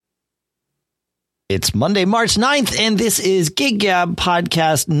It's Monday, March 9th, and this is Gig Gab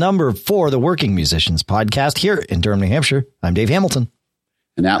podcast number 4, the Working Musicians podcast here in Durham, New Hampshire. I'm Dave Hamilton.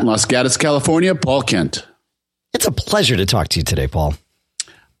 And out in Los Gatos, California, Paul Kent. It's a pleasure to talk to you today, Paul.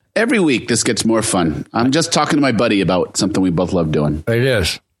 Every week, this gets more fun. I'm just talking to my buddy about something we both love doing. It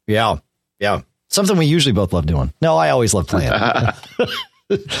is. Yeah. Something we usually both love doing. No, I always love playing.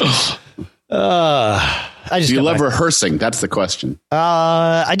 Do you love rehearsing? That's the question.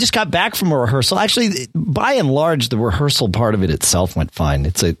 I just got back from a rehearsal. Actually, by and large, the rehearsal part of it itself went fine.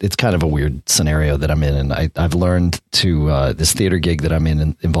 It's kind of a weird scenario that I'm in, and I've learned to this theater gig that I'm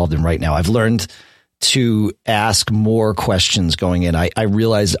involved in right now. I've learned to ask more questions going in. I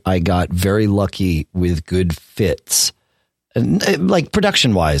realized I got very lucky with good fits, and like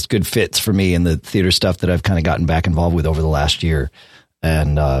production wise, good fits for me in the theater stuff that I've kind of gotten back involved with over the last year,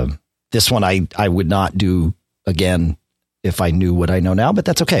 and this one I would not do again if I knew what I know now, but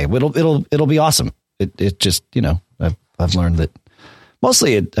that's okay. It'll be awesome. It just, I've learned that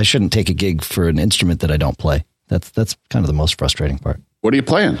mostly I shouldn't take a gig for an instrument that I don't play. That's kind of the most frustrating part. What are you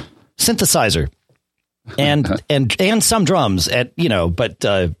playing? Synthesizer and some drums but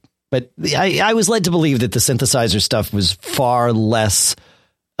I was led to believe that the synthesizer stuff was far less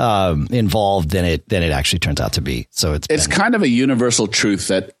involved than it actually turns out to be. So it's kind of a universal truth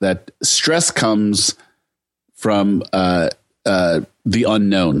that stress comes from the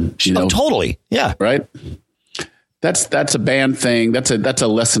unknown. Totally, yeah, right. That's a band thing. That's a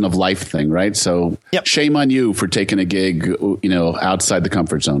lesson of life thing, right? So Shame on you for taking a gig, outside the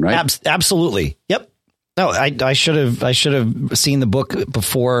comfort zone, right? Absolutely. Yep. No, I should have seen the book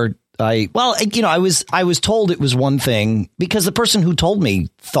before. I was told it was one thing because the person who told me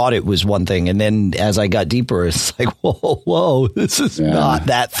thought it was one thing. And then as I got deeper, it's like, whoa, this is not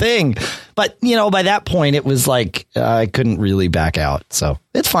that thing. But, by that point, it was like I couldn't really back out. So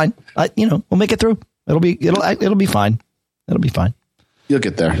it's fine. We'll make it through. It'll be fine. It'll be fine. You'll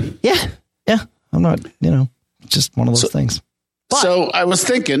get there. Yeah. I'm not, just one of those things. But, so I was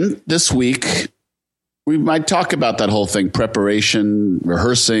thinking this week, we might talk about that whole thing, preparation,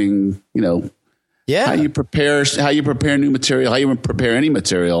 rehearsing, how you prepare new material, how you prepare any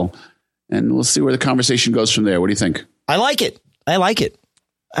material. And we'll see where the conversation goes from there. What do you think? I like it.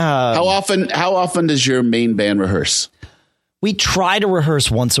 How often does your main band rehearse? We try to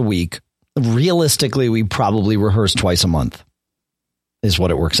rehearse once a week. Realistically, we probably rehearse twice a month is what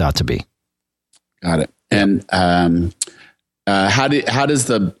it works out to be. Got it. And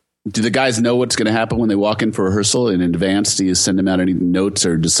do the guys know what's going to happen when they walk in for rehearsal in advance? Do you send them out any notes,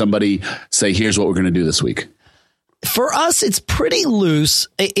 or does somebody say, here's what we're going to do this week? For us, it's pretty loose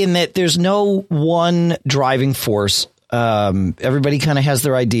in that there's no one driving force. Everybody kind of has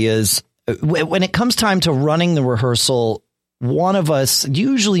their ideas. When it comes time to running the rehearsal, one of us,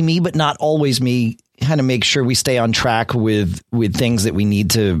 usually me, but not always me, kind of make sure we stay on track with things that we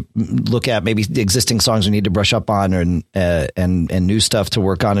need to look at, maybe existing songs we need to brush up on, and new stuff to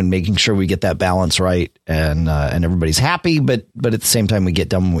work on, and making sure we get that balance right, and everybody's happy, but at the same time we get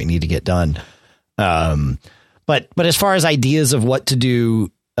done what we need to get done. But as far as ideas of what to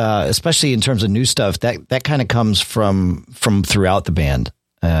do, especially in terms of new stuff, that kind of comes from throughout the band,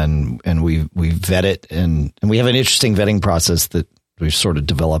 and we vet it, and we have an interesting vetting process that we've sort of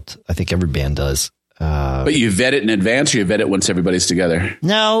developed. I think every band does. But you vet it in advance, or you vet it once everybody's together?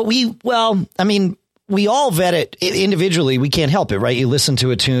 No, we all vet it individually. We can't help it, right? You listen to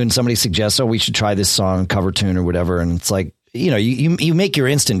a tune, somebody suggests, we should try this song, cover tune or whatever. And it's like, you make your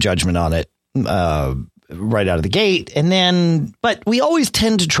instant judgment on it right out of the gate. But we always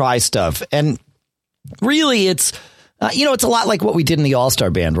tend to try stuff. And really it's a lot like what we did in the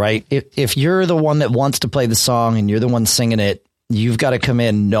All-Star Band, right? If you're the one that wants to play the song and you're the one singing it, you've got to come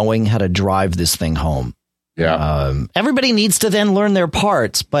in knowing how to drive this thing home. Yeah. Everybody needs to then learn their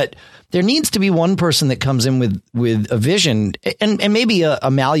parts, but there needs to be one person that comes in with a vision, and maybe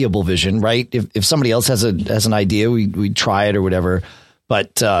a malleable vision, right? If somebody else has an idea, we try it or whatever.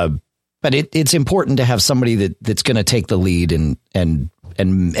 But it's important to have somebody that's going to take the lead and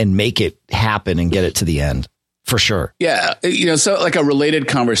make it happen and get it to the end, for sure. Yeah. So like a related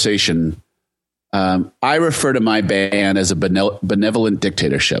conversation. I refer to my band as a benevolent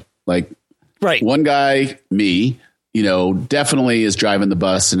dictatorship. Like, right. One guy, me, definitely is driving the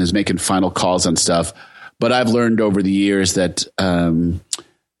bus and is making final calls on stuff. But I've learned over the years that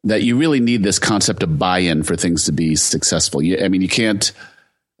you really need this concept of buy-in for things to be successful. You can't.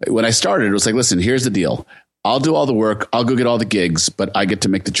 When I started, it was like, listen, here's the deal. I'll do all the work. I'll go get all the gigs, but I get to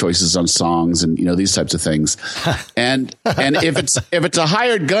make the choices on songs and, these types of things. and if it's a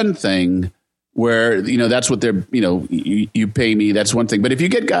hired gun thing where, that's what they're, you pay me, that's one thing. But if you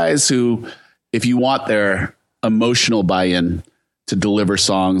get guys who if you want their emotional buy-in to deliver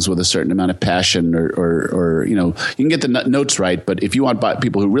songs with a certain amount of passion, or you know, you can get the notes right, but if you want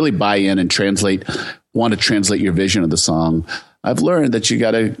people who really buy in and want to translate your vision of the song, I've learned that you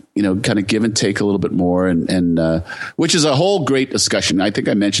got to, you know, kind of give and take a little bit more, and which is a whole great discussion. I think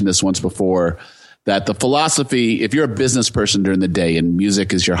I mentioned this once before, that the philosophy, if you're a business person during the day and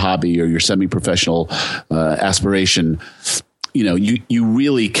music is your hobby or your semi-professional aspiration, you know, you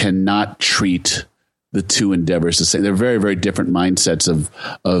really cannot treat the two endeavors the same. They're very, very different mindsets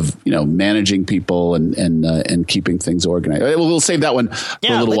of you know, managing people and keeping things organized. We'll save that one for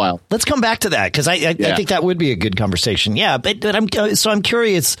a little while. Let's come back to that, because I think that would be a good conversation. Yeah, but I'm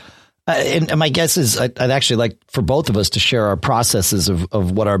curious. And my guess is I'd actually like for both of us to share our processes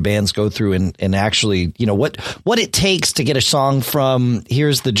of what our bands go through and actually, you know, what it takes to get a song from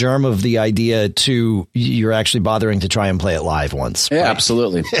here's the germ of the idea to you're actually bothering to try and play it live once. Yeah, right?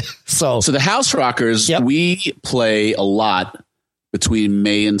 absolutely. So the House Rockers, we play a lot between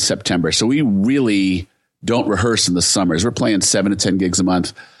May and September. So we really don't rehearse in the summers. We're playing 7 to 10 gigs a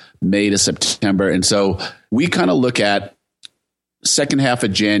month, May to September. And so we kind of look at second half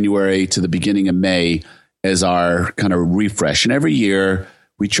of January to the beginning of May as our kind of refresh. And every year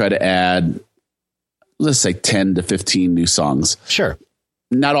we try to add, let's say 10 to 15 new songs. Sure.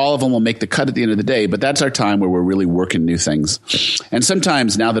 Not all of them will make the cut at the end of the day, but that's our time where we're really working new things. And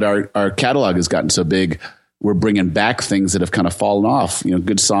sometimes now that our catalog has gotten so big, we're bringing back things that have kind of fallen off, you know,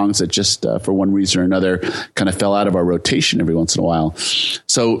 good songs that just for one reason or another kind of fell out of our rotation every once in a while.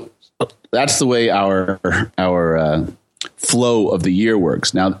 So that's the way our flow of the year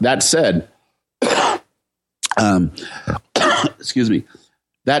works. Now, that said, excuse me,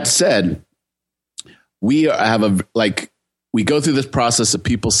 that said, we have we go through this process of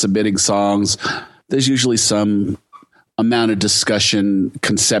people submitting songs. There's usually some amount of discussion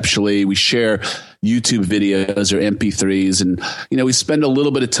conceptually. We share YouTube videos or MP3s, and, you know, we spend a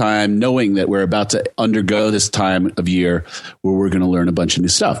little bit of time knowing that we're about to undergo this time of year where we're going to learn a bunch of new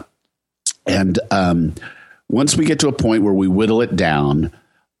stuff. And, once we get to a point where we whittle it down,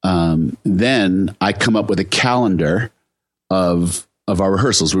 then I come up with a calendar of our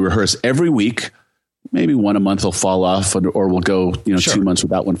rehearsals. We rehearse every week. Maybe one a month will fall off, or we'll go, you know, 2 months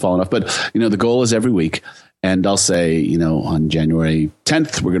without one falling off. But, you know, the goal is every week. And I'll say, you know, on January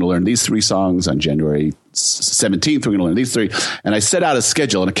 10th, we're going to learn these 3 songs. On January 17th, we're going to learn these 3. And I set out a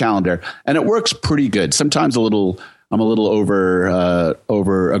schedule and a calendar, and it works pretty good. Sometimes I'm a little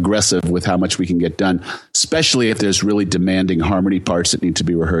over aggressive with how much we can get done, especially if there's really demanding harmony parts that need to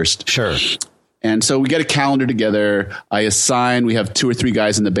be rehearsed. Sure. And so we get a calendar together. We have 2 or 3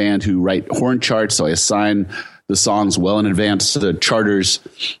 guys in the band who write horn charts. So I assign the songs well in advance to the charters.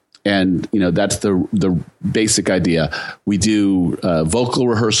 And, you know, that's the basic idea. We do vocal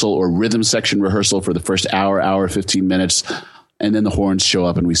rehearsal or rhythm section rehearsal for the first hour, 15 minutes. And then the horns show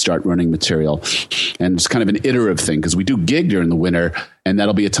up and we start running material. And it's kind of an iterative thing, because we do gig during the winter, and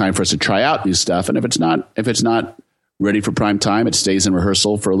that'll be a time for us to try out new stuff. And if it's not ready for prime time, it stays in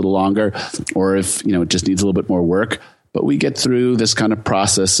rehearsal for a little longer, or if, you know, it just needs a little bit more work. But we get through this kind of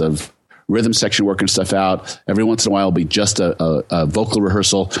process of rhythm section working stuff out. Every once in a while it'll be just a vocal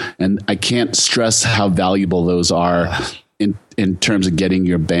rehearsal. And I can't stress how valuable those are in terms of getting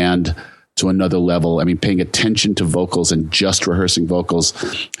your band to another level. I mean, paying attention to vocals and just rehearsing vocals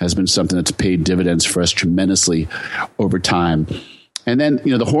has been something that's paid dividends for us tremendously over time. And then,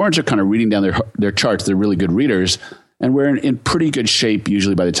 you know, the horns are kind of reading down their charts. They're really good readers, and we're in pretty good shape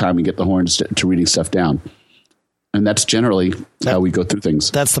usually by the time we get the horns to reading stuff down. And that's generally how we go through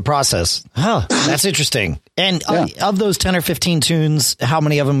things. That's the process. Oh, that's interesting. And of those 10 or 15 tunes, how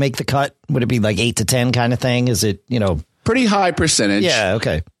many of them make the cut? Would it be like 8 to 10 kind of thing? Is it, you know? Pretty high percentage. Yeah,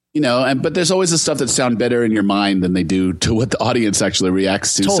 okay. You know, but there's always the stuff that sound better in your mind than they do to what the audience actually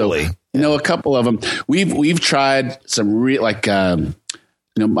reacts to. Totally. So, you know, a couple of them, we've tried some you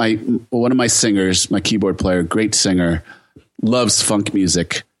know, one of my singers, my keyboard player, great singer, loves funk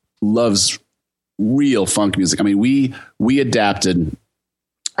music, loves real funk music. I mean, we adapted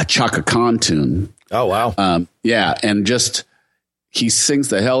a Chaka Khan tune. Oh, wow. Yeah. And just, he sings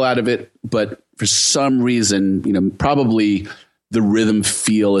the hell out of it, but for some reason, you know, probably the rhythm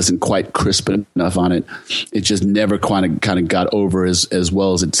feel isn't quite crisp enough on it. It just never kind of got over as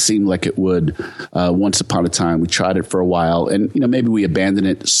well as it seemed like it would once upon a time. We tried it for a while, and, you know, maybe we abandoned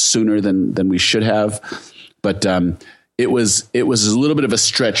it sooner than we should have. But it was a little bit of a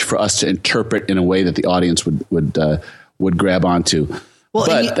stretch for us to interpret in a way that the audience would grab onto. Well,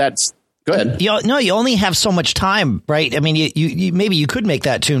 but Go ahead. You only have so much time, right? I mean, you maybe you could make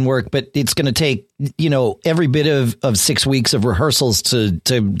that tune work, but it's going to take, every bit of 6 weeks of rehearsals to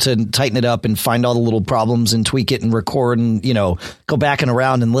tighten it up and find all the little problems and tweak it and record and, go back and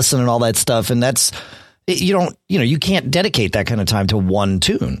around and listen and all that stuff. And that's, you can't dedicate that kind of time to one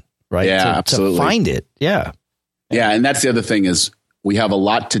tune, right? Yeah, absolutely. To find it. Yeah. Yeah. And that's the other thing is we have a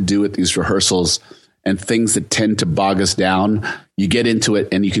lot to do at these rehearsals and things that tend to bog us down. You get into it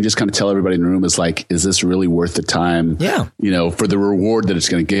and you can just kind of tell everybody in the room is like, is this really worth the time? Yeah. For the reward that it's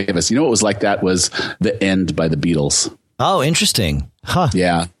going to give us. What was like that was The End by the Beatles. Oh, interesting. Huh.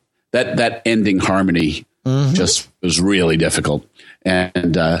 Yeah. That ending harmony just was really difficult.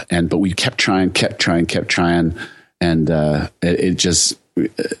 But we kept trying. And it just,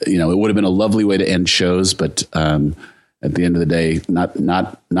 it would have been a lovely way to end shows, but, at the end of the day,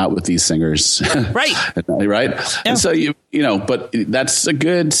 not with these singers. Right. Right. Yeah. And so, but that's a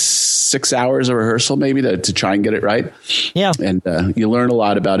good 6 hours of rehearsal maybe to try and get it right. Yeah. And you learn a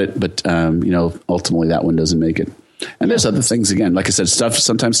lot about it, but, ultimately that one doesn't make it. And there's other things, again, like I said,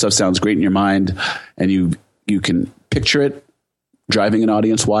 sometimes stuff sounds great in your mind and you can picture it driving an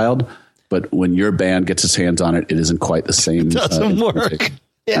audience wild. But when your band gets its hands on it, it isn't quite the same. It doesn't work.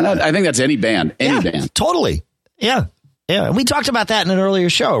 Yeah. And I think that's any band. Band. Totally. Yeah. Yeah. And we talked about that in an earlier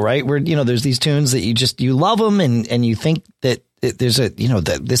show, right? Where, there's these tunes that you love them and you think that there's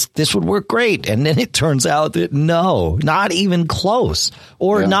that this would work great. And then it turns out that no, not even close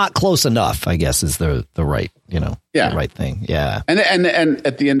or not close enough, I guess is the right, the right thing. Yeah. And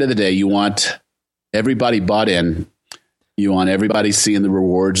at the end of the day, you want everybody bought in. You want everybody seeing the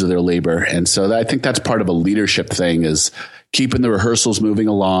rewards of their labor. And so I think that's part of a leadership thing is keeping the rehearsals moving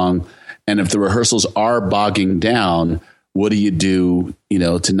along. And if the rehearsals are bogging down, what do you do,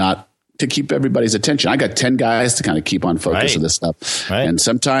 to keep everybody's attention? I got 10 guys to kind of keep on focus of this stuff. Right. And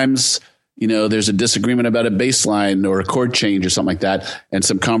sometimes, there's a disagreement about a bass line or a chord change or something like that. And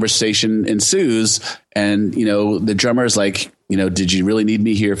some conversation ensues. And, the drummer is like, did you really need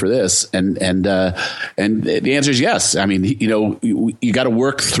me here for this? And the answer is yes. I mean, you got to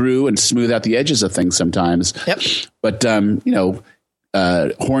work through and smooth out the edges of things sometimes. Yep. But,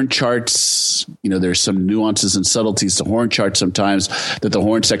 horn charts, there's some nuances and subtleties to horn charts sometimes that the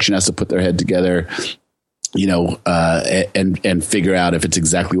horn section has to put their head together, and figure out if it's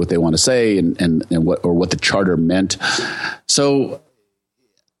exactly what they want to say and what the charter meant. So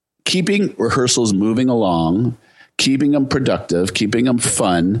keeping rehearsals moving along, keeping them productive, keeping them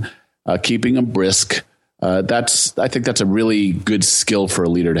fun, keeping them brisk. I think that's a really good skill for a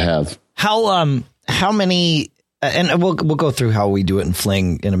leader to have. How many, and we'll go through how we do it in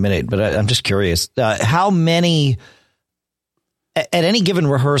Fling in a minute, but I'm just curious, how many at any given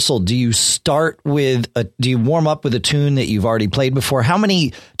rehearsal do you start with do you warm up with a tune that you've already played before? How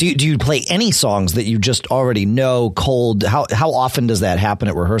many do you play any songs that you just already know cold? How often does that happen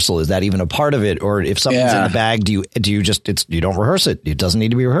at rehearsal? Is that even a part of it? Or if something's in the bag, do you just you don't rehearse it? It doesn't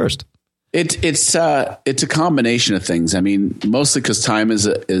need to be rehearsed. It's a combination of things. I mean, mostly because time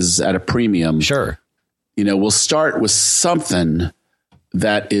is at a premium. Sure. We'll start with something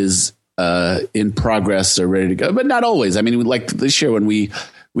that is in progress or ready to go, but not always. I mean, like this year when we'd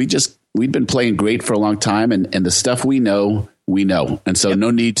been playing great for a long time and the stuff we know. And so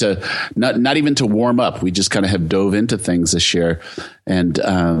no need to, not even to warm up. We just kind of have dove into things this year and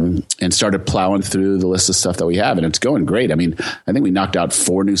started plowing through the list of stuff that we have. And it's going great. I mean, I think we knocked out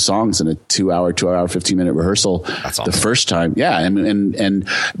 4 new songs in a 2 hour, 15-minute rehearsal. That's awesome. The first time. Yeah.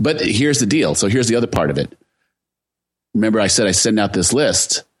 But here's the deal. So here's the other part of it. Remember I said I send out this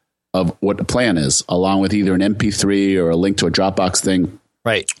list of what the plan is, along with either an MP3 or a link to a Dropbox thing.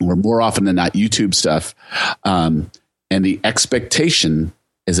 Right. Or more often than not, YouTube stuff. And the expectation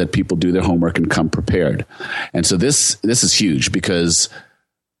is that people do their homework and come prepared. And so this is huge because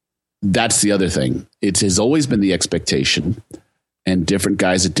that's the other thing. It has always been the expectation, and different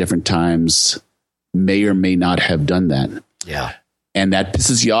guys at different times may or may not have done that. Yeah. And that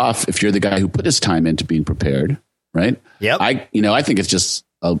pisses you off if you're the guy who put his time into being prepared. Right. Yep. I think it's just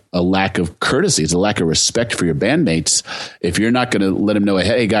a lack of courtesy. It's a lack of respect for your bandmates. If you're not going to let them know,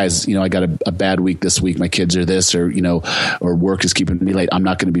 hey guys, I got a bad week this week. My kids are this, or or work is keeping me late. I'm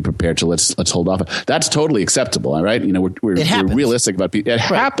not going to be prepared. So let's hold off. That's totally acceptable. All right. We're realistic about people. It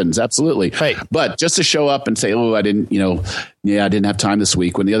happens. Absolutely. Right. But just to show up and say, oh, I didn't, I didn't have time this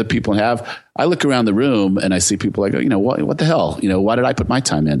week when the other people have. I look around the room and I see people like, what the hell? Why did I put my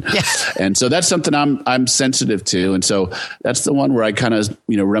time in? Yeah. And so that's something I'm sensitive to. And so that's the one where I kind of,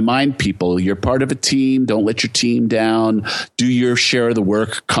 remind people you're part of a team. Don't let your team down. Do your share of the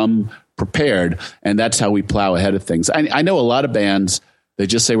work. Come prepared. And that's how we plow ahead of things. I know a lot of bands They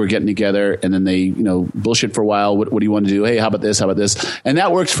just say we're getting together, and then they, bullshit for a while. What do you want to do? Hey, how about this? How about this? And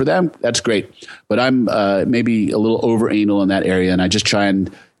that works for them. That's great. But I'm maybe a little over anal in that area, and I just try and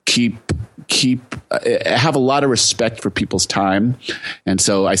have a lot of respect for people's time. And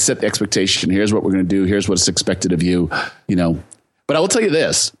so I set the expectation. Here's what we're going to do. Here's what's expected of you, But I will tell you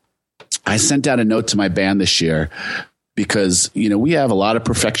this. I sent out a note to my band this year because, we have a lot of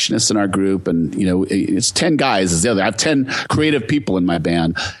perfectionists in our group, and, it's 10 guys is the other. I have 10 creative people in my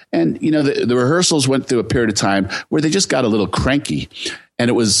band. And, the rehearsals went through a period of time where they just got a little cranky. And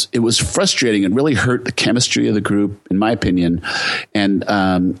it was frustrating and really hurt the chemistry of the group, in my opinion. And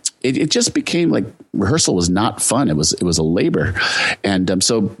it just became like rehearsal was not fun. It was a labor. And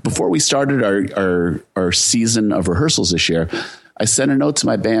so before we started our season of rehearsals this year, I sent a note to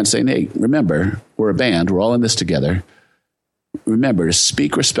my band saying, hey, remember, we're a band. We're all in this together. Remember to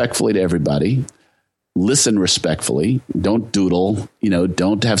speak respectfully to everybody. Listen respectfully. Don't doodle,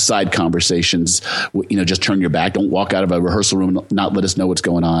 don't have side conversations, just turn your back. Don't walk out of a rehearsal room and not let us know what's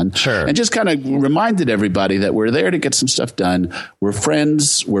going on. Sure. And just kind of reminded everybody that we're there to get some stuff done. We're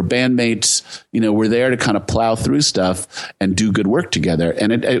friends. We're bandmates. We're there to kind of plow through stuff and do good work together.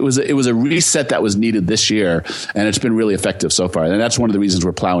 And it was a reset that was needed this year. And it's been really effective so far. And that's one of the reasons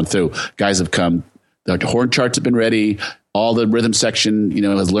we're plowing through. Guys have come. The horn charts have been ready. All the rhythm section,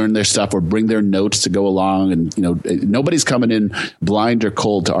 has learned their stuff or bring their notes to go along. And, nobody's coming in blind or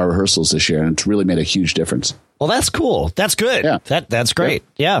cold to our rehearsals this year. And it's really made a huge difference. Well, that's cool. That's good. Yeah. That's great.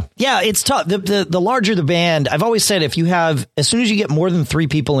 Yeah. Yeah. It's tough. The larger the band, I've always said, as soon as you get more than 3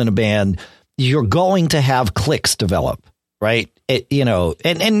 people in a band, you're going to have cliques develop. Right.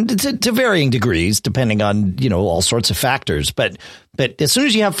 And to varying degrees, depending on, all sorts of factors. But as soon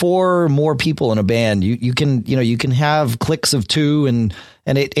as you have 4 or more people in a band, you can have cliques of 2 and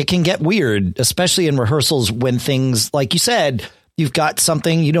it can get weird, especially in rehearsals when things, like you said, you've got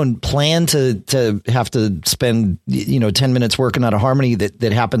something you don't plan to have to spend, 10 minutes working on a harmony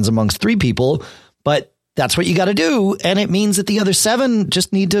that happens amongst 3 people. But that's what you got to do. And it means that the other 7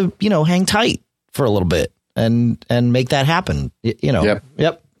 just need to, hang tight for a little bit. And make that happen,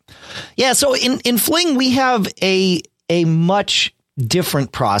 Yep. Yeah. So in Fling, we have a much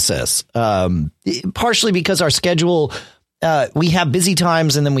different process, partially because our schedule, we have busy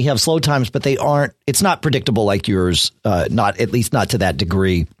times and then we have slow times, but it's not predictable like yours, at least not to that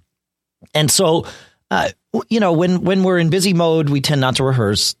degree. And so, when we're in busy mode, we tend not to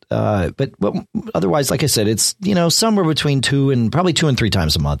rehearse. But otherwise, like I said, it's, somewhere between 2 and 3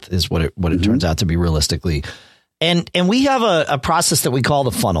 times a month is what it turns out to be realistically. And we have a process that we call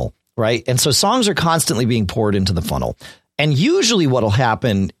the funnel, right? And so songs are constantly being poured into the funnel. And usually what'll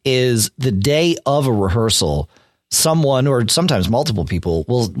happen is the day of a rehearsal, someone or sometimes multiple people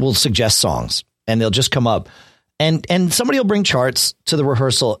will suggest songs and they'll just come up and somebody will bring charts to the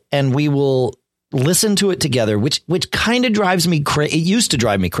rehearsal and we will listen to it together, which kind of drives me crazy. It used to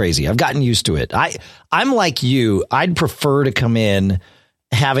drive me crazy. I've gotten used to it. I'm like you. I'd prefer to come in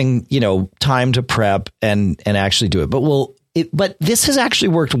having, time to prep and actually do it. But this has actually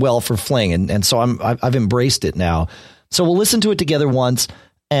worked well for Fling. And so I've embraced it now. So we'll listen to it together once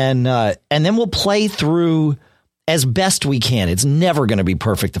and then we'll play through as best we can. It's never going to be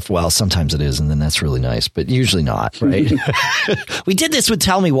perfect. Sometimes it is, and then that's really nice, but usually not, right? We did this with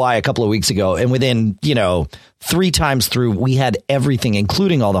Tell Me Why a couple of weeks ago, and within, 3 times through, we had everything,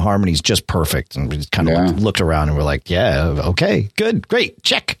 including all the harmonies, just perfect. And we just kind of looked around and we're like, yeah, okay, good, great,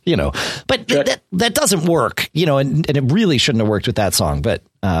 check, But that doesn't work, and it really shouldn't have worked with that song. But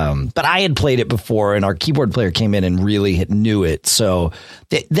I had played it before, and our keyboard player came in and really knew it. So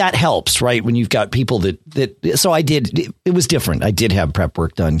that helps, right? When you've got people that. So I did. It was different. I did have prep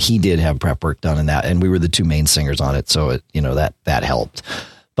work done. He did have prep work done, and we were the 2 main singers on it. So that helped.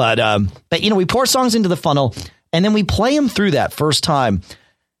 But we pour songs into the funnel, and then we play them through that first time,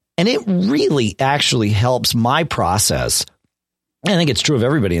 and it really actually helps my process. I think it's true of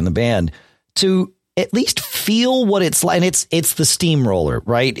everybody in the band to at least feel what it's like. And it's the steamroller,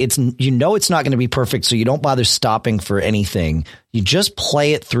 right? It's not going to be perfect. So you don't bother stopping for anything. You just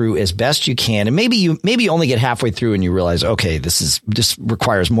play it through as best you can. And maybe you only get halfway through and you realize, okay, this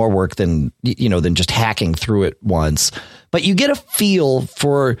requires more work than just hacking through it once. But you get a feel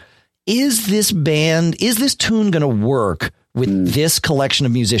for, is this tune going to work with this collection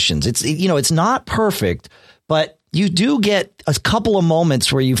of musicians? It's not perfect, but you do get a couple of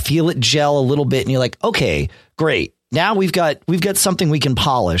moments where you feel it gel a little bit and you're like, okay, great. Now we've got something we can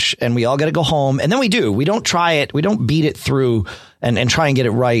polish, and we all got to go home. And then we don't try it. We don't beat it through and try and get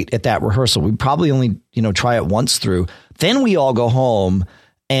it right at that rehearsal. We probably only, try it once through. Then we all go home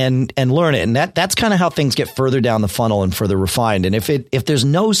and learn it. And that's kind of how things get further down the funnel and further refined. And if there's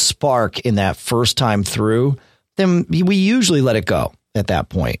no spark in that first time through, then we usually let it go at that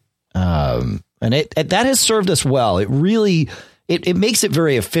point. And that has served us well. It really, it makes it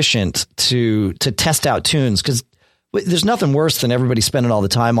very efficient to test out tunes, because there's nothing worse than everybody spending all the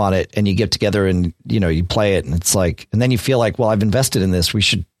time on it and you get together and, you play it and it's like, and then you feel like, well, I've invested in this. We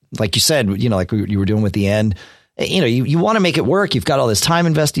should, like you said, like you were doing with the end, you want to make it work. You've got all this time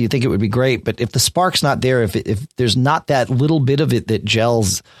invested. You think it would be great, but if the spark's not there, if there's not that little bit of it that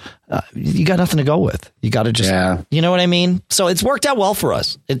gels, you got nothing to go with. You got to just, you know what I mean? So it's worked out well for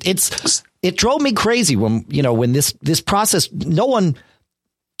us. It drove me crazy when this process, no one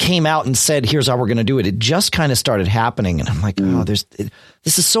came out and said, here's how we're going to do it. It just kind of started happening. And I'm like, this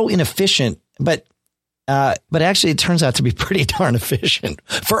is so inefficient, but actually it turns out to be pretty darn efficient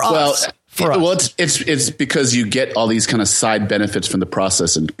for us. Well, it's because you get all these kind of side benefits from the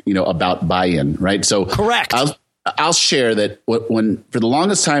process and, about buy-in, right? So correct. I'll share that when for the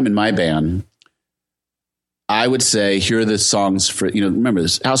longest time in my band, I would say, here are the songs for, remember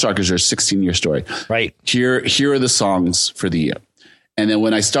this, House Rockers are a 16-year story. Right. Here are the songs for the year. And then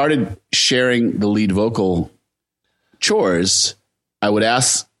when I started sharing the lead vocal chores, I would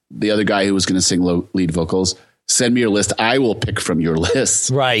ask the other guy who was going to sing lead vocals, send me your list. I will pick from your list.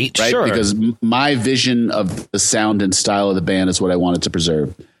 Right. Sure. Because my vision of the sound and style of the band is what I wanted to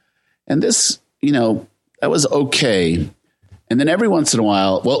preserve. And this, that was okay. And then every once in a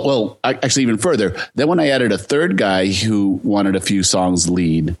while, actually even further, then when I added a third guy who wanted a few songs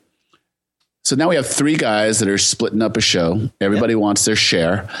lead. So now we have three guys that are splitting up a show. Everybody wants their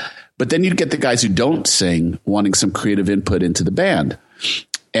share. But then you'd get the guys who don't sing wanting some creative input into the band.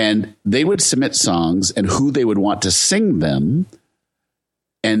 And they would submit songs and who they would want to sing them.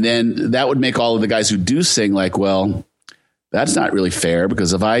 And then that would make all of the guys who do sing like, well, that's not really fair,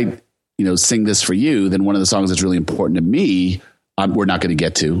 because if I, sing this for you, then one of the songs that's really important to me, we're not going to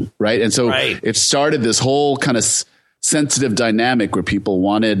get to. Right. And so It started this whole kind of sensitive dynamic where people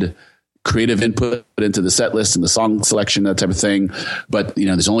wanted creative input into the set list and the song selection, that type of thing. But,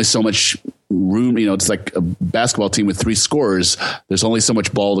 there's only so much room, it's like a basketball team with three scorers. There's only so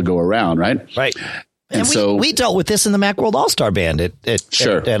much ball to go around. Right. Right. And so we dealt with this in the Macworld All-Star Band at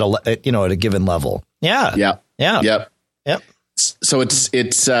a given level. Yeah. Yeah. Yeah. Yep. Yep. So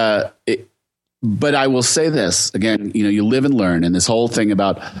but I will say this again, you live and learn, and this whole thing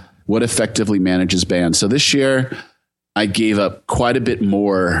about what effectively manages bands. So this year I gave up quite a bit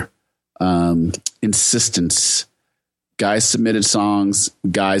more insistence. Guys submitted songs,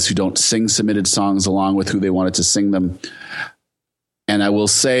 guys who don't sing submitted songs along with who they wanted to sing them. And I will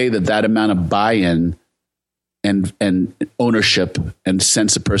say that amount of buy-in and ownership and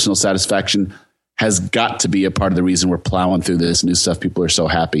sense of personal satisfaction has got to be a part of the reason we're plowing through this new stuff. People are so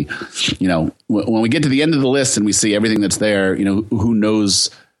happy. When we get to the end of the list and we see everything that's there, who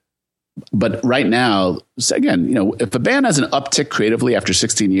knows. But right now, again, if a band has an uptick creatively after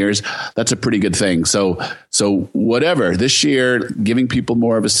 16 years, that's a pretty good thing. So whatever, this year, giving people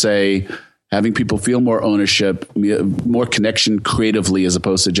more of a say, having people feel more ownership, more connection creatively, as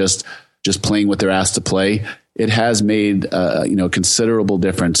opposed to just playing what they're asked to play, it has made a considerable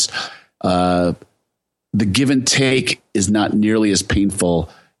difference. The give and take is not nearly as painful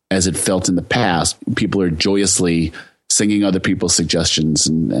as it felt in the past. People are joyously singing other people's suggestions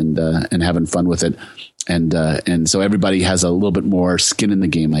and having fun with it. And so everybody has a little bit more skin in the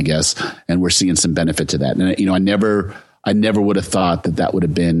game, I guess. And we're seeing some benefit to that. And, I never would have thought that would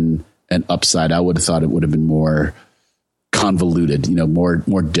have been an upside. I would have thought it would have been more convoluted,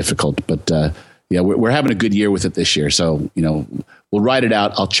 more difficult. But, we're having a good year with it this year. So, we'll ride it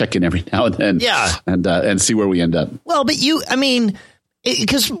out. I'll check in every now and then. Yeah. And see where we end up. Well, but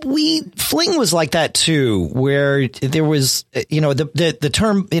because Fling was like that too, where there was, the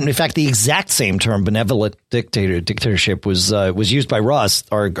term, in fact, the exact same term, benevolent dictatorship was used by Russ,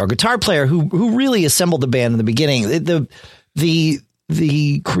 our guitar player, who really assembled the band in the beginning.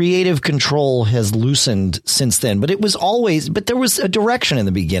 The creative control has loosened since then, but there was a direction in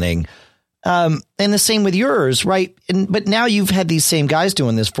the beginning. And the same with yours, right? But now you've had these same guys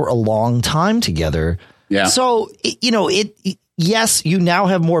doing this for a long time together. Yeah. So, yes, you now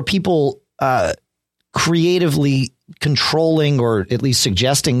have more people creatively controlling or at least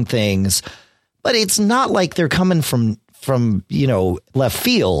suggesting things, but it's not like they're coming from left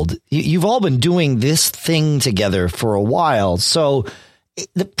field. You've all been doing this thing together for a while. So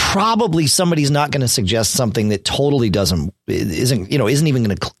probably somebody's not going to suggest something that totally isn't even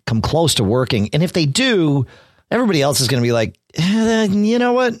going to come close to working. And if they do, everybody else is going to be like, you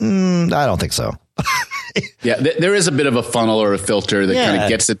know what? I don't think so. Yeah, there is a bit of a funnel or a filter that kind of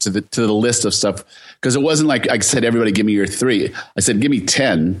gets it to the list of stuff, because it wasn't like I said, everybody give me your 3. I said, give me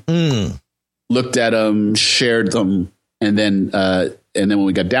 10, looked at them, shared them. And then when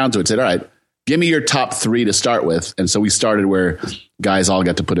we got down to it, said, all right, give me your top 3 to start with. And so we started where guys all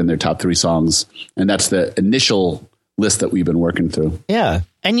got to put in their top 3 songs. And that's the initial list that we've been working through. Yeah.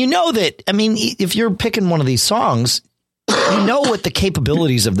 And you know that, I mean, if you're picking one of these songs, you know what the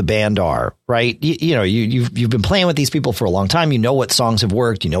capabilities of the band are, right? You know, you've been playing with these people for a long time. You know what songs have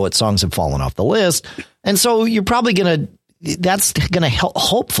worked. You know what songs have fallen off the list. And so you're probably that's going to help.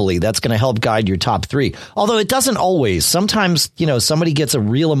 Hopefully that's going to help guide your top 3. Although it doesn't always. Sometimes, you know, somebody gets a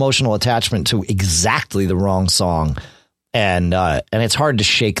real emotional attachment to exactly the wrong song. And it's hard to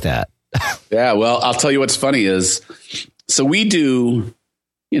shake that. Yeah. Well, I'll tell you what's funny is, so we do,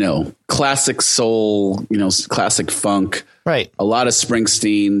 you know, classic soul, you know, classic funk, right? A lot of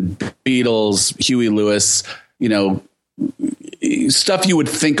Springsteen, Beatles, Huey Lewis, you know, stuff you would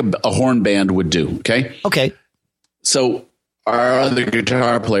think a horn band would do. Okay. So our other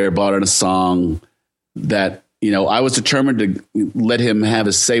guitar player brought in a song that, you know, I was determined to let him have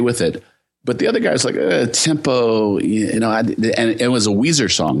his say with it. But the other guy was like, tempo, you know, and it was a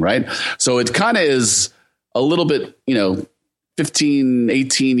Weezer song, right? So it kind of is a little bit, you know, 15,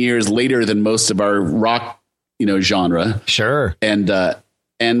 18 years later than most of our rock, you know, genre. Sure. And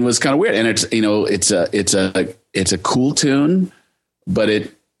was kind of weird. And it's, you know, it's a cool tune, but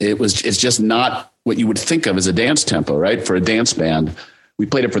it's just not what you would think of as a dance tempo, right? For a dance band. We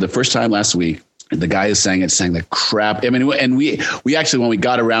played it for the first time last week. The guy who sang the crap. I mean, and we actually, when we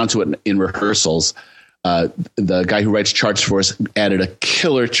got around to it in rehearsals, the guy who writes charts for us added a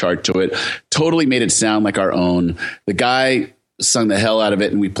killer chart to it, totally made it sound like our own. The guy sung the hell out of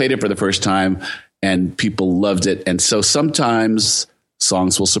it, and we played it for the first time, and people loved it. And so sometimes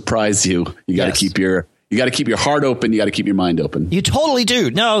songs will surprise you. You got to keep your heart open. You got to keep your mind open. You totally do.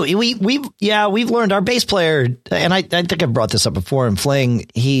 No, we've learned. Our bass player, and I think I've brought this up before, in Fling,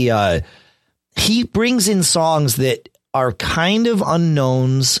 he brings in songs that are kind of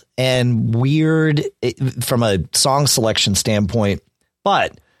unknowns and weird from a song selection standpoint,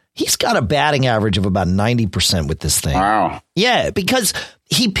 but he's got a batting average of about 90% with this thing. Wow. Yeah, because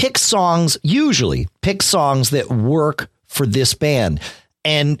he usually picks songs that work for this band.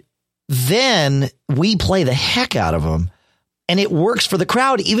 And then we play the heck out of them, and it works for the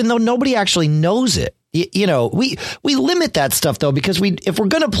crowd, even though nobody actually knows it. You know, we limit that stuff, though, because if we're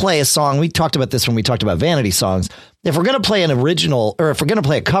going to play a song, we talked about this when we talked about vanity songs. If we're going to play an original, or if we're going to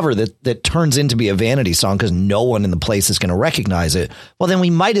play a cover that turns into be a vanity song because no one in the place is going to recognize it, well, then we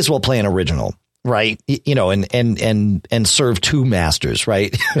might as well play an original, right? You know, and serve 2 masters,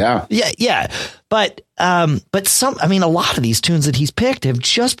 right? Yeah. Yeah. But a lot of these tunes that he's picked have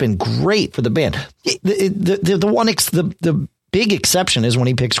just been great for the band. The big exception is when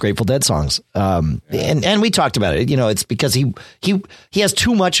he picks Grateful Dead songs. And we talked about it. You know, it's because he has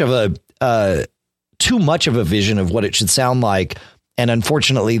too much of a vision of what it should sound like. And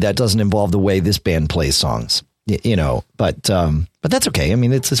unfortunately, that doesn't involve the way this band plays songs, you know, but that's okay. I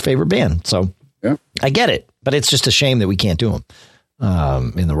mean, it's his favorite band. So yeah. I get it, but it's just a shame that we can't do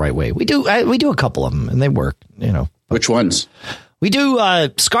them in the right way. We do a couple of them and they work, you know. Which ones? We do.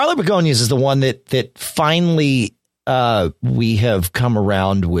 Scarlet Begonias is the one that finally we have come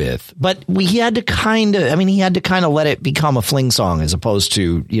around with, but he had to kind of let it become a Fling song as opposed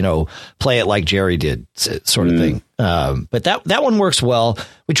to, you know, play it like Jerry did sort of thing. But that one works well.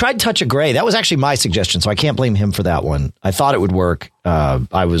 We tried Touch of Grey. That was actually my suggestion, so I can't blame him for that one. I thought it would work.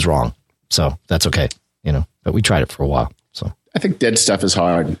 I was wrong. So that's okay. You know, but we tried it for a while. So I think Dead stuff is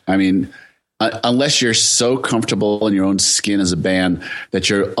hard. I mean, unless you're so comfortable in your own skin as a band that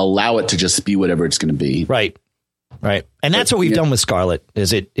you allow it to just be whatever it's going to be. Right. Right. And that's what we've done with Scarlet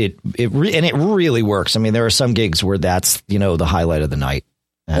is it really works. I mean, there are some gigs where that's, you know, the highlight of the night.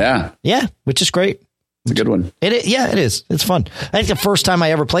 Yeah. Which is great. It's a good one. It is. It's fun. I think the first time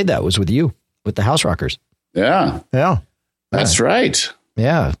I ever played that was with you, with the House Rockers. Yeah. That's right.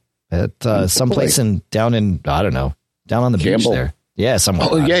 Yeah. At someplace down on the beach there. Yeah. Somewhere.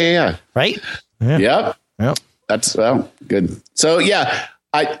 Oh, yeah. Right. Yeah. Yep. That's good. So yeah,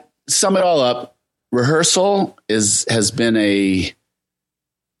 I sum it all up. Rehearsal has been a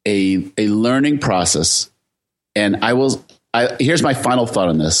learning process, and here's my final thought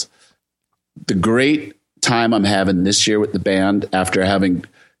on this. The great time I'm having this year with the band after having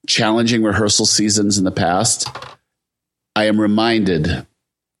challenging rehearsal seasons in the past, I am reminded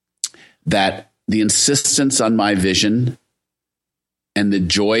that the insistence on my vision and the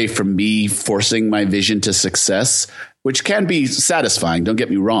joy from me forcing my vision to success, which can be satisfying, don't get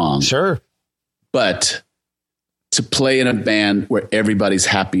me wrong. Sure. But to play in a band where everybody's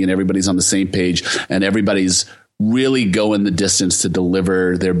happy and everybody's on the same page and everybody's really going the distance to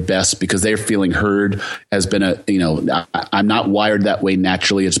deliver their best because they're feeling heard has been I'm not wired that way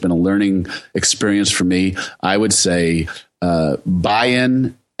naturally. It's been a learning experience for me. I would say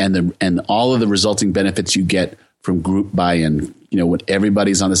buy-in and all of the resulting benefits you get from group buy-in, when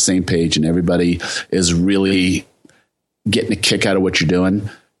everybody's on the same page and everybody is really getting a kick out of what you're doing,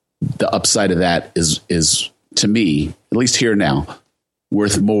 the upside of that is to me, at least here now,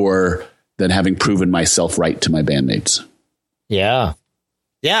 worth more than having proven myself right to my bandmates. Yeah.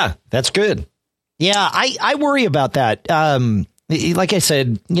 Yeah, that's good. Yeah, I worry about that. Like I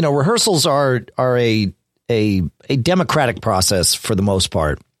said, rehearsals are a democratic process for the most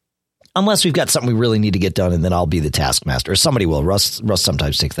part, unless we've got something we really need to get done, and then I'll be the taskmaster. Or somebody will. Russ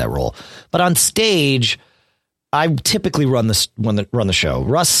sometimes takes that role. But on stage, I typically run the show.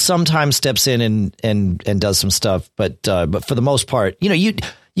 Russ sometimes steps in and does some stuff, but for the most part,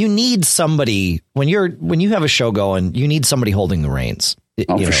 you need somebody when you have a show going. You need somebody holding the reins.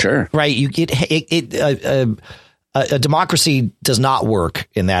 For sure, right? A democracy does not work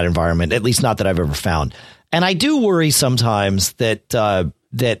in that environment, at least not that I've ever found. And I do worry sometimes that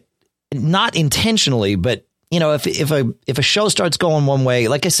not intentionally, but if a show starts going one way,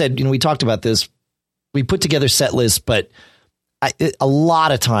 like I said, we talked about this. We put together set lists, but a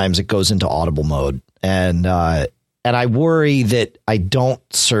lot of times it goes into audible mode, and I worry that I don't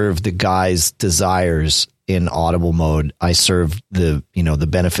serve the guys' desires in audible mode. I serve the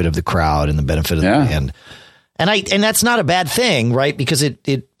benefit of the crowd and the benefit of the band, and that's not a bad thing, right? Because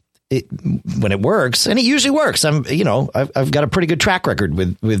it when it works, and it usually works. I've got a pretty good track record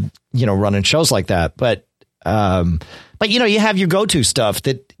with running shows like that, but you have your go-to stuff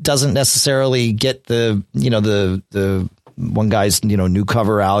that doesn't necessarily get the one guy's, new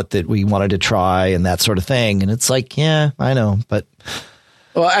cover out that we wanted to try and that sort of thing. And it's like, yeah, I know. But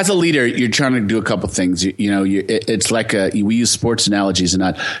well, as a leader, you're trying to do a couple things. It's like we use sports analogies and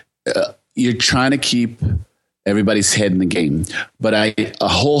not, you're trying to keep everybody's head in the game. But I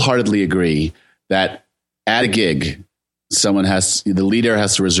wholeheartedly agree that at a gig, the leader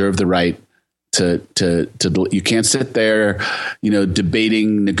has to reserve the right to you can't sit there,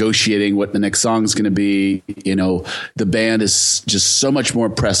 debating, negotiating what the next song is going to be. The band is just so much more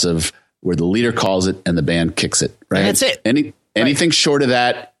impressive where the leader calls it and the band kicks it. Right. And that's it. Anything short of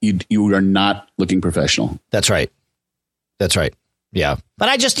that, you are not looking professional. That's right. Yeah. But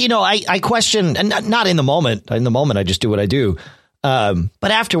I just, I question, and not in the moment. In the moment, I just do what I do.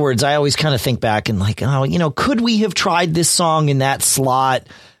 But afterwards, I always kind of think back and like, could we have tried this song in that slot?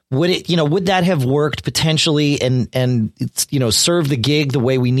 Would it, would that have worked potentially and serve the gig the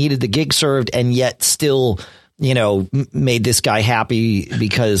way we needed the gig served, and yet still, made this guy happy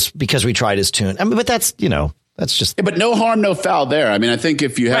because we tried his tune? I mean, but that's just. Yeah, but no harm, no foul there. I mean, I think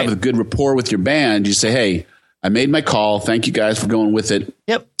if you have a good rapport with your band, you say, hey, I made my call. Thank you guys for going with it.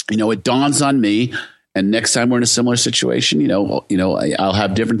 Yep. It dawns on me. And next time we're in a similar situation, I'll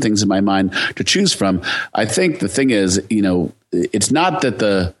have different things in my mind to choose from. I think the thing is, it's not that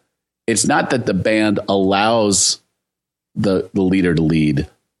the band allows the leader to lead.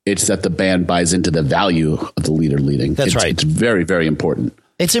 It's that the band buys into the value of the leader leading. That's right. It's very, very important.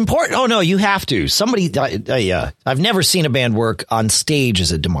 It's important. Oh, no, you have to. Somebody, I've never seen a band work on stage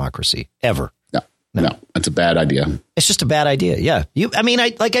as a democracy, ever. No, that's a bad idea. It's just a bad idea. Yeah.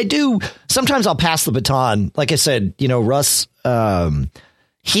 I do. Sometimes I'll pass the baton. Like I said, Russ,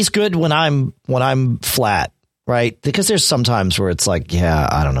 he's good when I'm flat, right? Because there's sometimes where it's like, yeah,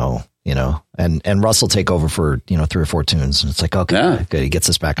 I don't know, and Russ will take over for, 3 or 4 tunes. And it's like, okay, good. He gets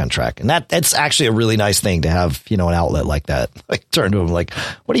us back on track. And that's actually a really nice thing to have, an outlet like that. Like turn to him like,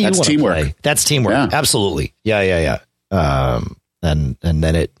 what do you want to play? That's teamwork. Yeah. Absolutely. Yeah. And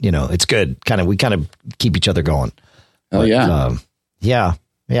then it, it's good. We kind of keep each other going. Oh, yeah. Yeah.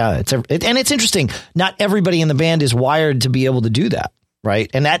 And it's interesting. Not everybody in the band is wired to be able to do that.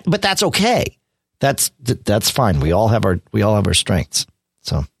 Right. But that's okay. That's fine. We all have our strengths.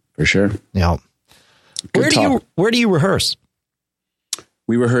 So for sure. Yeah. Where do you rehearse?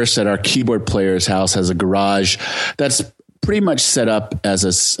 We rehearse at our keyboard player's house. Has a garage that's pretty much set up as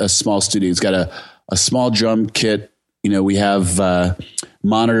a small studio. It's got a small drum kit. We have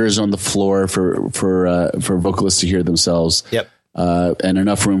monitors on the floor for vocalists to hear themselves. Yep. And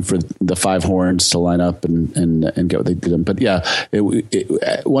enough room for the 5 horns to line up and get what they did. But yeah,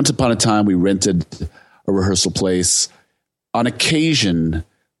 once upon a time we rented a rehearsal place. On occasion,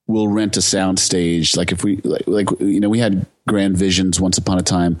 we'll rent a sound stage. Like if we had grand visions once upon a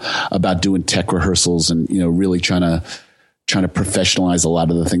time about doing tech rehearsals and really trying trying to professionalize a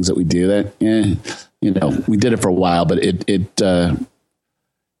lot of the things that we do. That we did it for a while, but it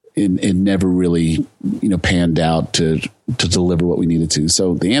never really panned out to deliver what we needed to.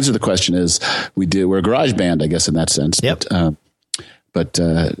 So the answer to the question is we're a garage band, I guess, in that sense. Yep. But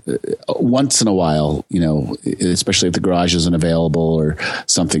once in a while, especially if the garage isn't available or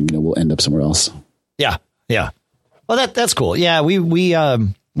something, we'll end up somewhere else. Yeah. Yeah. Well, that's cool. Yeah. We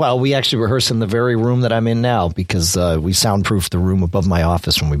actually rehearse in the very room that I'm in now because we soundproofed the room above my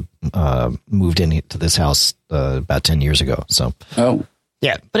office when we moved into this house about 10 years ago. So,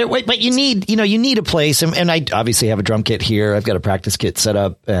 yeah, but you need a place. And I obviously have a drum kit here. I've got a practice kit set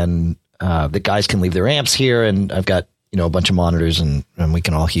up, and the guys can leave their amps here, and I've got, a bunch of monitors and we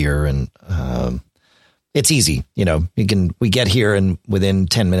can all hear, and it's easy. We get here and within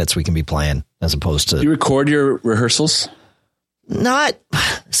 10 minutes we can be playing, as opposed to. Do you record your rehearsals? Not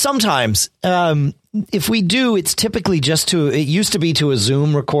sometimes. If we do, it's typically it used to be to a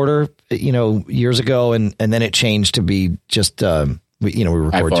Zoom recorder, years ago. And then it changed to be just, we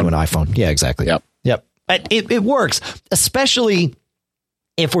record to an iPhone. Yeah, exactly. Yep. But it works, especially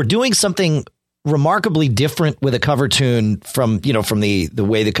if we're doing something remarkably different with a cover tune from the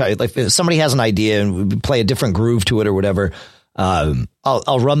way like if somebody has an idea and we play a different groove to it or whatever. I'll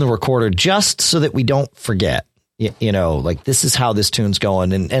run the recorder just so that we don't forget. Like this is how this tune's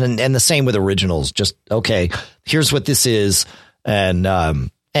going, and the same with originals. Just okay, here's what this is, and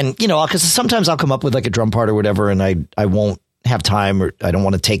because sometimes I'll come up with like a drum part or whatever, and I won't have time, or I don't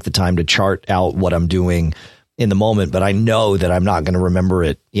want to take the time to chart out what I'm doing in the moment, but I know that I'm not going to remember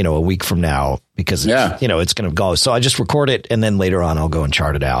it, a week from now because it's going to go. So I just record it, and then later on I'll go and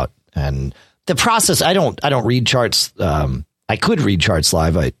chart it out. And the process, I don't read charts. I could read charts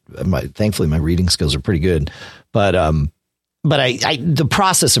live. Thankfully my reading skills are pretty good. But the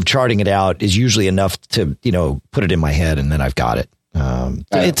process of charting it out is usually enough to, put it in my head, and then I've got it.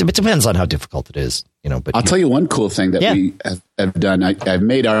 It depends on how difficult it is, but I'll tell you one cool thing that we have done. I've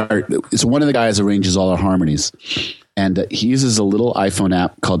made it's one of the guys arranges all our harmonies, and he uses a little iPhone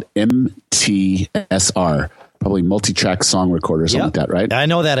app called MTSR, probably multi-track song recorder or something like that, right? I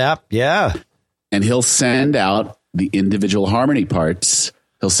know that app. Yeah. And he'll send out the individual harmony parts.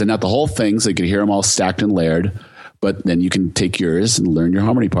 He'll send out the whole thing so you can hear them all stacked and layered, but then you can take yours and learn your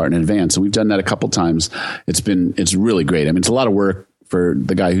harmony part in advance. So we've done that a couple times. It's really great. I mean, it's a lot of work for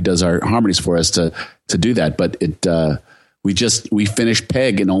the guy who does our harmonies for us to do that, but we finished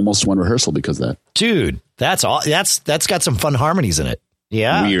Peg in almost one rehearsal because of that. Dude, that's got some fun harmonies in it.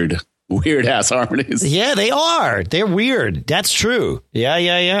 Yeah. Weird ass harmonies. Yeah, they are. They're weird. That's true.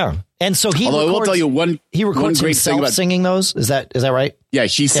 Yeah. And so I will tell you he records himself singing those. Is that right? Yeah,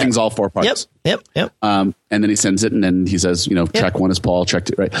 he sings all four parts. Yep. And then he sends it, and then he says, track one is Paul, track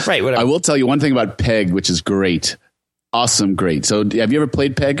two, right? Right. Whatever. I will tell you one thing about Peg, which is great. Awesome. Great. So have you ever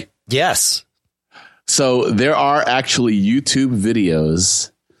played Peg? Yes. So there are actually YouTube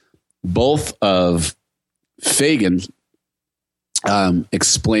videos, both of Fagan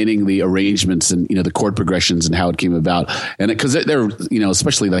explaining the arrangements and the chord progressions and how it came about, and because they're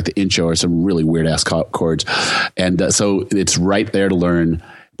especially like the intro are some really weird ass chords, and so it's right there to learn.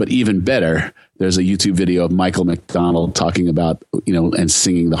 But even better, there's a YouTube video of Michael McDonald talking about and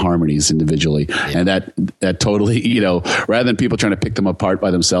singing the harmonies individually, and that totally rather than people trying to pick them apart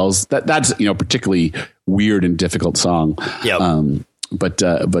by themselves, that's particularly weird and difficult song. Yep. But so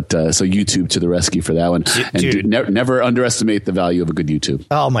YouTube to the rescue for that one. And never underestimate the value of a good YouTube.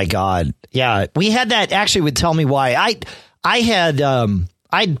 Oh my God. Yeah. We had that actually would Tell Me Why.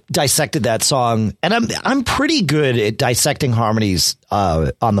 I dissected that song, and I'm pretty good at dissecting harmonies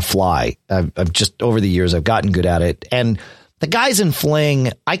on the fly. I've just over the years I've gotten good at it. And the guys in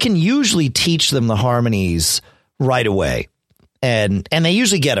Fling, I can usually teach them the harmonies right away. And they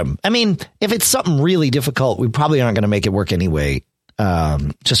usually get them. I mean, if it's something really difficult, we probably aren't going to make it work anyway.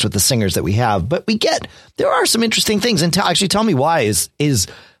 Just with the singers that we have, but there are some interesting things, and actually Tell Me Why is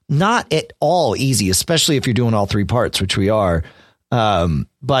not at all easy, especially if you're doing all three parts, which we are.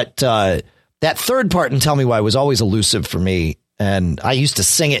 But that third part in Tell Me Why was always elusive for me. And I used to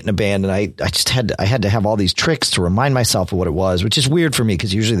sing it in a band, and I just had to have all these tricks to remind myself of what it was, which is weird for me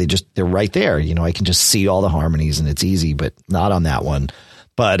because usually they're right there. I can just see all the harmonies and it's easy, but not on that one.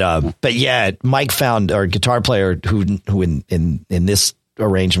 But yeah, Mike found our guitar player who in this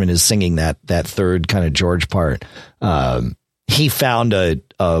arrangement is singing that third kind of George part. He found a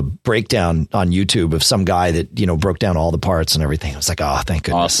breakdown on YouTube of some guy that, broke down all the parts and everything. I was like, oh, thank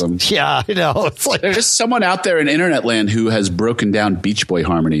goodness. Awesome. Yeah, it's like there's someone out there in internet land who has broken down Beach Boy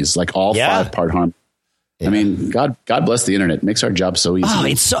harmonies, like all 5-part harmonies. Yeah. I mean, God bless the internet. It makes our job so easy. Oh,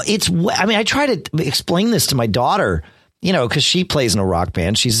 I try to explain this to my daughter. because she plays in a rock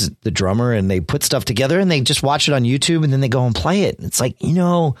band. She's the drummer, and they put stuff together and they just watch it on YouTube and then they go and play it. It's like,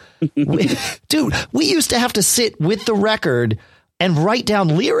 dude, we used to have to sit with the record and write down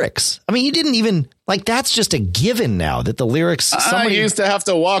lyrics. I mean, you didn't even that's just a given now that the lyrics. I used to have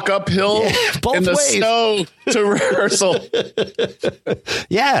to walk uphill in the snow to rehearsal.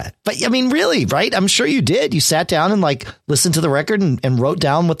 Yeah. But I mean, really, right? I'm sure you did. You sat down and listened to the record and wrote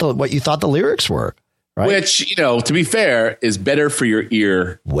down what you thought the lyrics were. Right? Which, to be fair, is better for your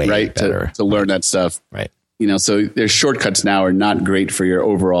ear, way right? Better. To learn that stuff. Right. So there's shortcuts now are not great for your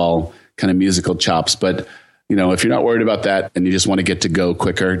overall kind of musical chops, but if you're not worried about that and you just want to get to go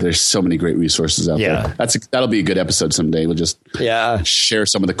quicker, there's so many great resources out there. That'll be a good episode someday. We'll just share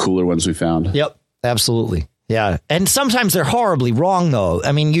some of the cooler ones we found. Yep, absolutely. Yeah. And sometimes they're horribly wrong, though.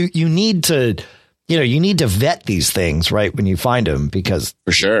 I mean, you need to, you need to vet these things, right, when you find them, because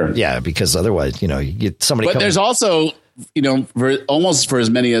for sure. Yeah, because otherwise, you get somebody. But there's also, almost for as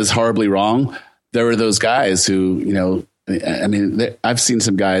many as horribly wrong, there are those guys who, I've seen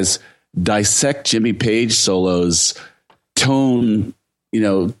some guys dissect Jimmy Page solos, tone,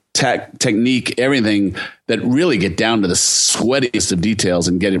 technique, everything that really get down to the sweatiest of details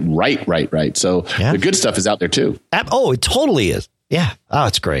and get it right. So the good stuff is out there too. Oh, it totally is. Yeah. Oh,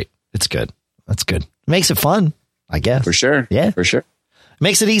 it's great. It's good. That's good. Makes it fun, I guess. For sure. Yeah. For sure.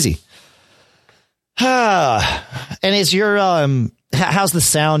 Makes it easy. And is your how's the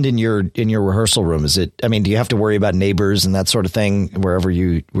sound in your rehearsal room? Is it? I mean, do you have to worry about neighbors and that sort of thing wherever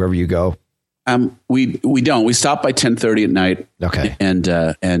you go? We don't. We stop by 10:30 at night. Okay, and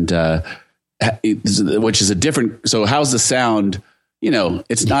which is a different. So how's the sound?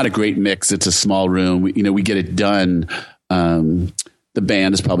 It's not a great mix. It's a small room. We get it done. The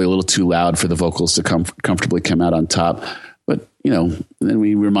band is probably a little too loud for the vocals to comfortably come out on top. But, then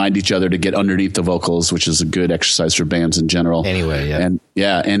we remind each other to get underneath the vocals, which is a good exercise for bands in general. Anyway,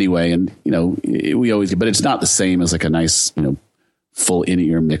 yeah. And we always, but it's not the same as a nice, full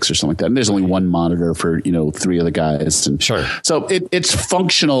in-ear mix or something like that. And there's only one monitor for, 3 of the guys. And sure. So it's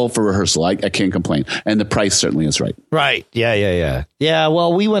functional for rehearsal. I can't complain. And the price certainly is right. Right. Yeah. Yeah.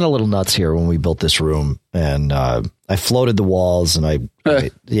 Well, we went a little nuts here when we built this room, and I floated the walls and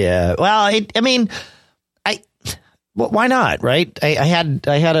yeah. Well, why not? Right. I had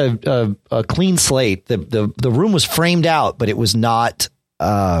a clean slate. The room was framed out, but it was not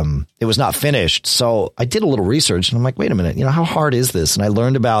finished. So I did a little research and I'm like, wait a minute, how hard is this? And I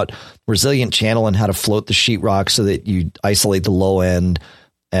learned about resilient channel and how to float the sheetrock so that you isolate the low end.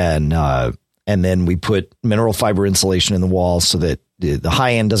 And then we put mineral fiber insulation in the walls so that the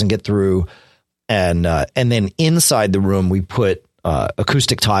high end doesn't get through. And then inside the room, we put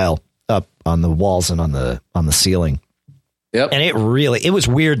acoustic tile up on the walls and on the ceiling. Yep. And it was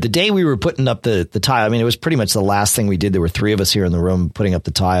weird. The day we were putting up the tile, I mean, it was pretty much the last thing we did. There were 3 of us here in the room putting up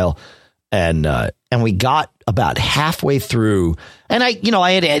the tile, and we got about halfway through, and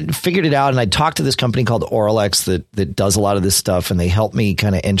I had figured it out, and I talked to this company called Auralex that does a lot of this stuff, and they helped me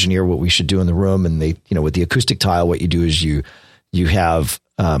kind of engineer what we should do in the room. And they, with the acoustic tile, what you do is you have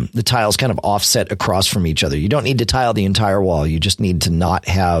the tiles kind of offset across from each other. You don't need to tile the entire wall. You just need to not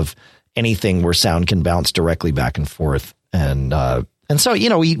have anything where sound can bounce directly back and forth. And so,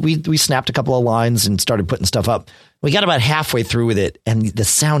 we snapped a couple of lines and started putting stuff up. We got about halfway through with it, and the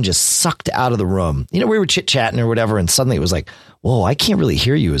sound just sucked out of the room. We were chit-chatting or whatever, and suddenly it was like, whoa, I can't really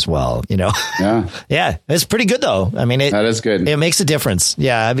hear you as well, Yeah. Yeah, it's pretty good, though. I mean, that is good. It makes a difference.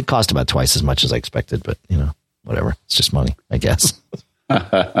 Yeah, it cost about twice as much as I expected, but, whatever. It's just money, I guess.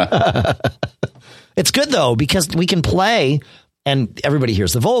 It's good, though, because we can play and everybody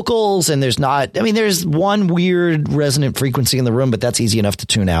hears the vocals, and there's one weird resonant frequency in the room, but that's easy enough to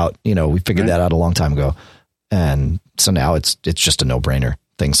tune out. We figured that out a long time ago. And so now it's just a no-brainer.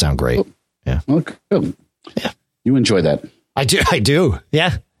 Things sound great. Oh, yeah. Well, cool. Yeah. You enjoy that. I do.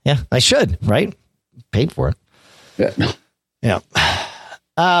 Yeah. Yeah. I should, right? Paid for it. Yeah. Yeah.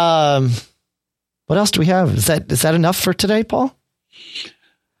 What else do we have? Is that enough for today, Paul?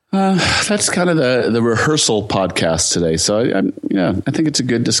 That's kind of the rehearsal podcast today. So I think it's a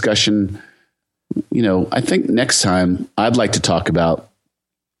good discussion. I think next time I'd like to talk about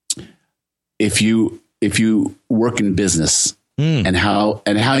if you work in business and how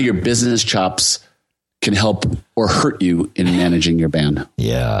your business chops can help or hurt you in managing your band.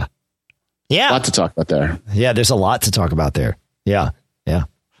 Yeah. Yeah. A lot to talk about there. Yeah. There's a lot to talk about there. Yeah. Yeah.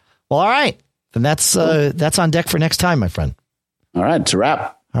 Well, all right. Then that's on deck for next time, my friend. All right. It's a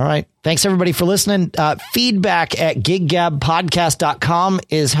wrap. All right. Thanks, everybody, for listening. Feedback at giggabpodcast.com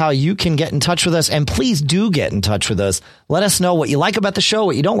is how you can get in touch with us. And please do get in touch with us. Let us know what you like about the show,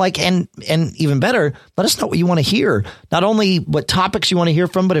 what you don't like, and even better, let us know what you want to hear. Not only what topics you want to hear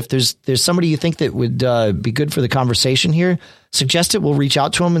from, but if there's somebody you think that would be good for the conversation here, suggest it. We'll reach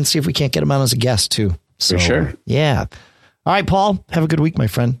out to them and see if we can't get them on as a guest, too. So, for sure. Yeah. All right, Paul, have a good week, my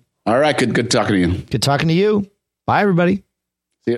friend. All right. Good talking to you. Good talking to you. Bye, everybody.